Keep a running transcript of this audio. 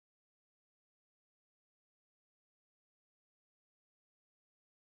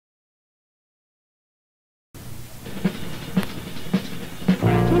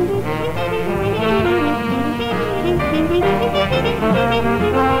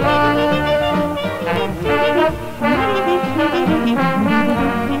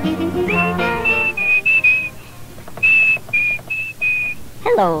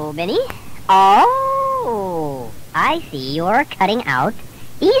Oh, I see you're cutting out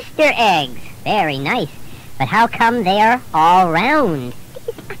Easter eggs. Very nice. But how come they're all round?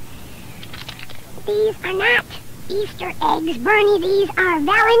 These are not Easter eggs, Bernie. These are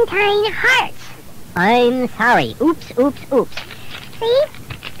Valentine hearts. I'm sorry. Oops, oops, oops. See?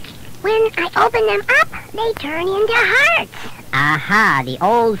 When I open them up, they turn into hearts. Aha, the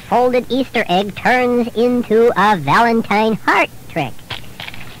old folded Easter egg turns into a Valentine heart trick.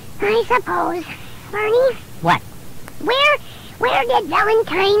 I suppose. Bernie? What? Where did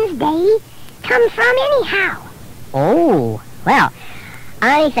Valentine's Day come from anyhow? Oh, well,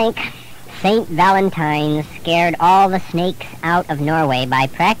 I think Saint Valentine scared all the snakes out of Norway by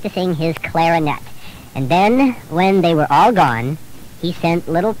practicing his clarinet. And then, when they were all gone, he sent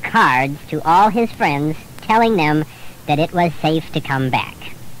little cards to all his friends telling them that it was safe to come back.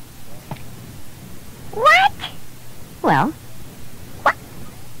 What? Well,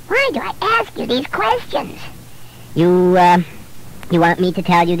 why do I ask you these questions? You want me to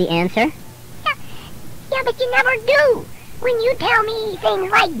tell you the answer? Yeah, but you never do. When you tell me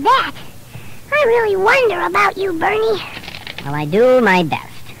things like that, I really wonder about you, Bernie. Well, I do my best.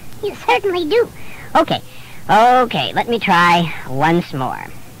 You certainly do. Okay, let me try once more.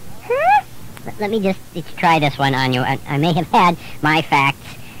 Huh? Let me just try this one on you. I may have had my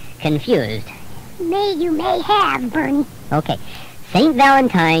facts confused. You may have, Bernie. Okay. St.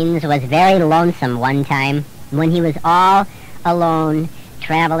 Valentine's was very lonesome one time when he was all alone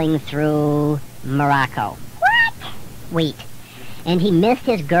traveling through Morocco. What? Wait. And he missed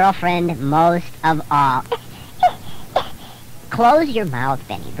his girlfriend most of all. Close your mouth,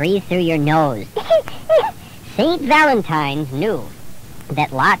 Benny. Breathe through your nose. St. Valentine's knew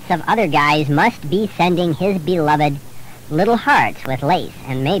that lots of other guys must be sending his beloved little hearts with lace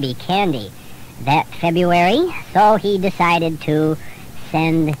and maybe candy that February, so he decided to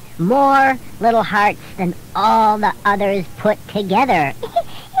send more little hearts than all the others put together.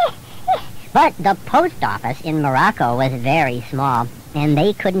 But the post office in Morocco was very small, and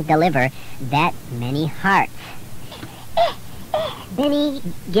they couldn't deliver that many hearts. Benny,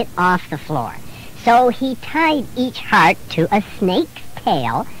 get off the floor. So he tied each heart to a snake's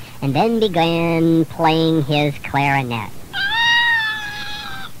tail and then began playing his clarinet.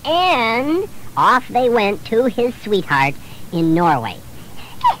 And off they went to his sweetheart in Norway.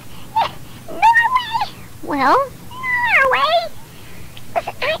 Norway? Well, Norway?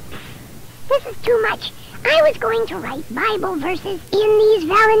 Listen, this is too much. I was going to write Bible verses in these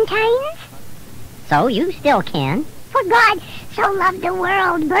Valentines. so you still can. For God so loved the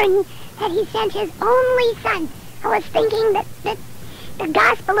world, Bernie, that he sent his only son. I was thinking that the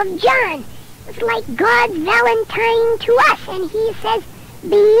Gospel of John was like God's Valentine to us, and he says,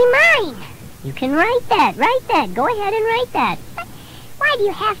 be mine. You can write that. Write that. Go ahead and write that. Why do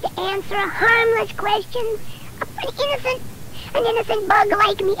you have to answer a harmless question? An innocent bug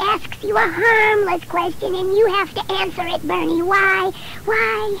like me asks you a harmless question, and you have to answer it, Bernie. Why?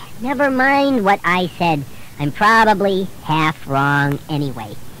 Never mind what I said. I'm probably half wrong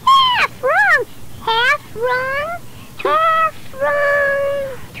anyway. Half wrong? Half wrong? Half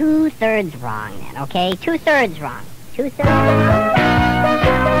wrong? 2/3 wrong then, okay? 2/3 wrong. 2/3 wrong.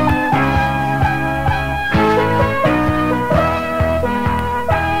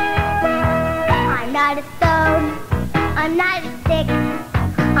 I'm not a stone. I'm not a stick.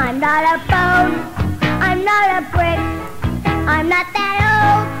 I'm not a bone. I'm not a brick. I'm not that.